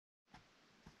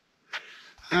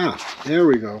There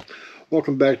we go.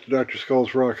 Welcome back to Dr.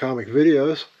 Skull's Raw Comic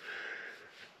Videos.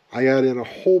 I got in a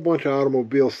whole bunch of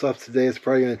automobile stuff today. It's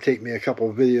probably going to take me a couple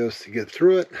of videos to get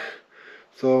through it.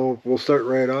 So we'll start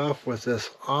right off with this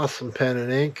awesome pen and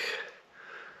ink.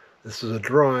 This is a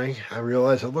drawing. I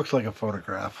realize it looks like a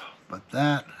photograph, but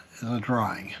that is a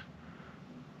drawing.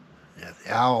 You have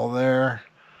the owl there.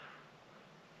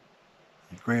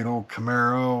 The great old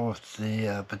Camaro with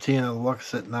the patina look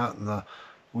sitting out in the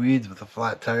weeds with a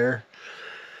flat tire.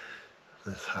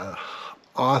 This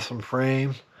awesome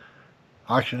frame.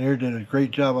 Auctioneer did a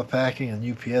great job of packing, and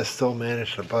UPS still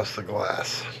managed to bust the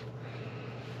glass.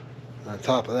 On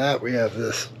top of that, we have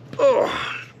this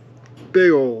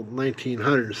big old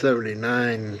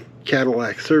 1979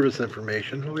 Cadillac service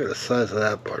information. Look at the size of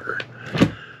that bugger.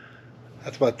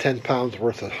 That's about 10 pounds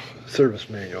worth of service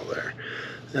manual there.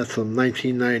 That's some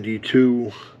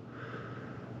 1992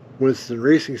 Winston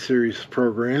Racing Series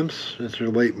programs. These are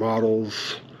late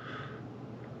models,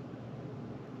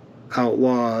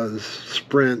 Outlaws,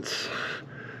 Sprints,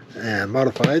 and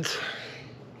Modifieds.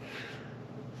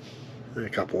 And a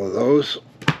couple of those.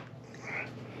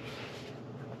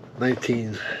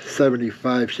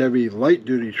 1975 Chevy light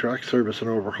duty truck service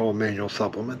and overhaul manual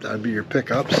supplement. That'd be your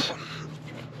pickups.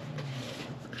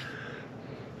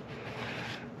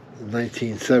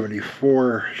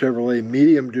 1974 Chevrolet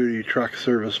medium duty truck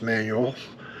service manual.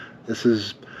 This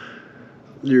is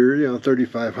your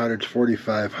 3500s,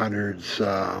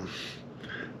 4500s,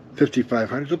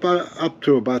 5500s, up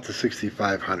to about the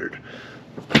 6500.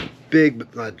 Big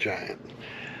but not giant.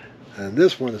 And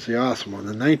this one is the awesome one,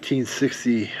 the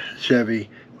 1960 Chevy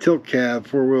tilt cab,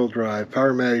 four-wheel drive,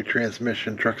 Powermatic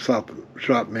transmission, truck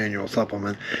shop manual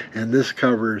supplement, and this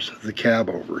covers the cab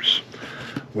overs,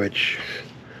 which,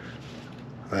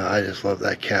 well, I just love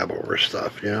that cab over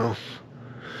stuff, you know.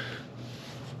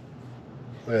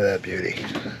 Look at that beauty.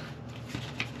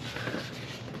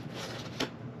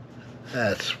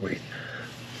 That's sweet.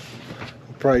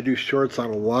 I'll probably do shorts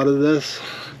on a lot of this,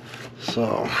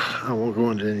 so I won't go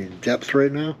into any depth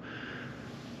right now.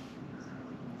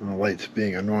 The light's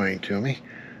being annoying to me.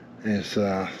 There's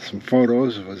some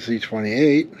photos of a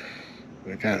Z28.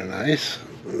 They're kind of nice.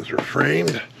 Those are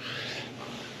framed.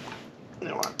 You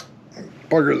know what?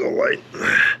 Bugger the light.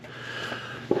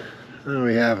 Then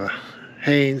we have a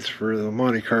Haynes for the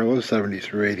Monte Carlo 70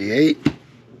 through 88.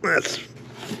 That's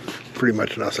pretty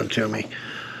much nothing to me.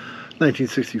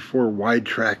 1964 wide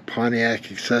track Pontiac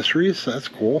accessories. That's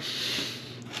cool.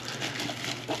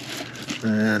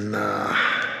 And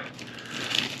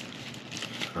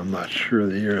I'm not sure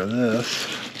the year of this.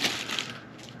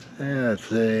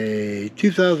 That's a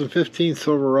 2015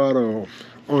 Silverado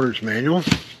owner's manual.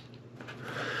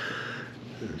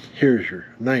 Here's your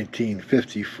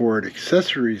 1950 Ford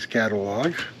accessories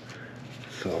catalog.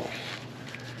 So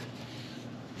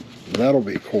that'll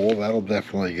be cool. That'll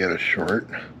definitely get a short.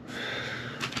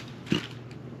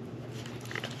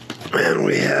 And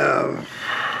we have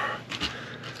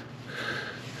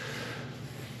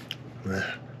the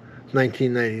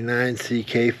 1999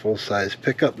 CK full-size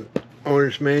pickup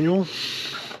owner's manual.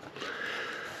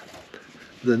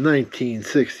 The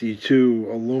 1962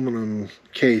 aluminum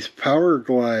case Power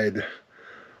Glide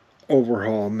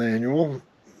overhaul manual,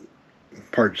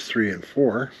 parts 3 and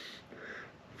 4,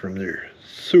 from their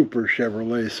Super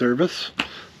Chevrolet service.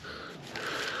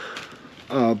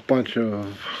 A bunch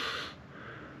of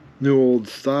new old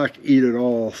stock Eat It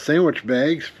All sandwich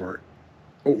bags for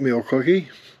oatmeal cookie,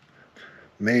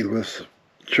 made with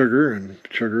sugar and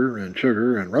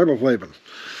riboflavin.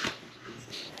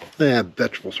 They have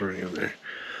vegetables already in there.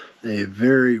 A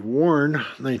very worn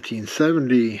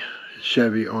 1970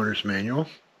 Chevy owner's manual.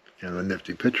 Kind of a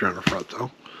nifty picture on the front though.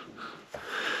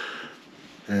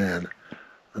 And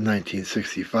a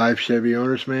 1965 Chevy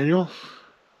owner's manual.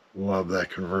 Love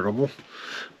that convertible.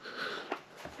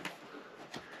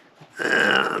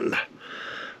 And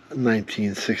a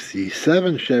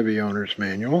 1967 Chevy owner's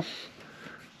manual.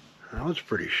 That was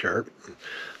pretty sharp.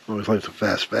 Always like the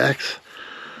fastbacks.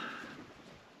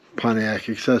 Pontiac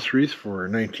accessories for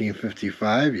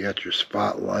 1955. You got your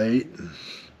spotlight and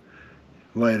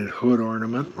lighted hood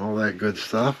ornament, all that good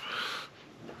stuff.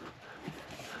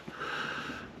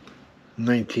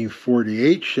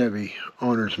 1948 Chevy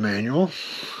owner's manual.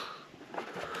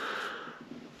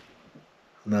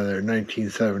 Another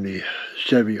 1970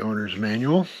 Chevy owner's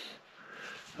manual.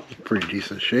 That was pretty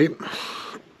decent shape.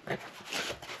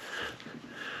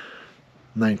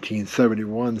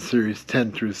 1971 Series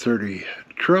 10 through 30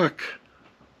 truck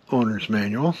owner's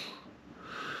manual.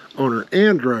 Owner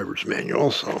and driver's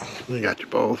manual, so they got you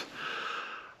both.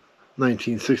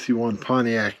 1961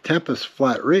 Pontiac Tempest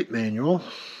flat rate manual.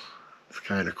 It's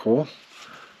kind of cool.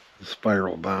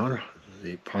 Spiral bound.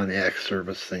 The Pontiac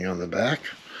service thing on the back.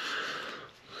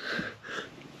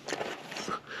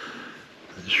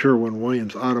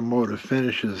 Sherwin-Williams Automotive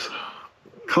Finishes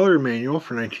color manual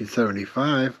for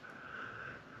 1975.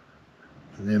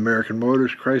 The American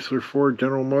Motors, Chrysler, Ford,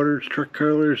 General Motors, truck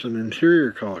colors, and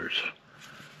interior colors.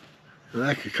 And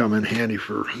that could come in handy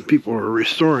for people who are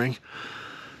restoring.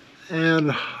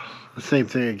 And the same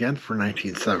thing again for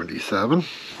 1977.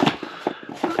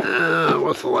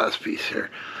 What's the last piece here?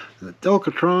 The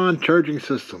Delcatron Charging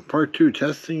System, Part 2,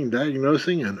 Testing,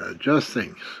 Diagnosing, and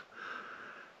Adjusting.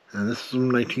 And this is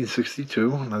from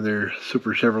 1962, another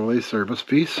Super Chevrolet service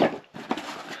piece.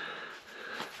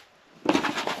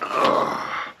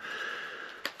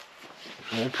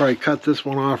 I'll probably cut this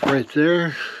one off right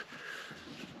there.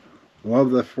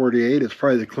 Love the 48. It's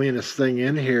probably the cleanest thing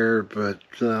in here, but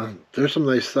there's some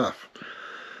nice stuff.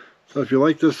 So if you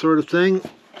like this sort of thing,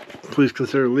 please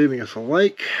consider leaving us a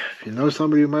like. If you know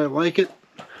somebody who might like it,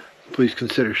 please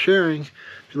consider sharing. If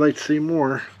you'd like to see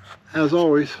more, as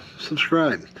always,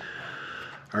 subscribe.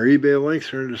 Our eBay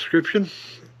links are in the description.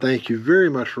 Thank you very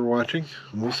much for watching,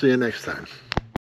 and we'll see you next time.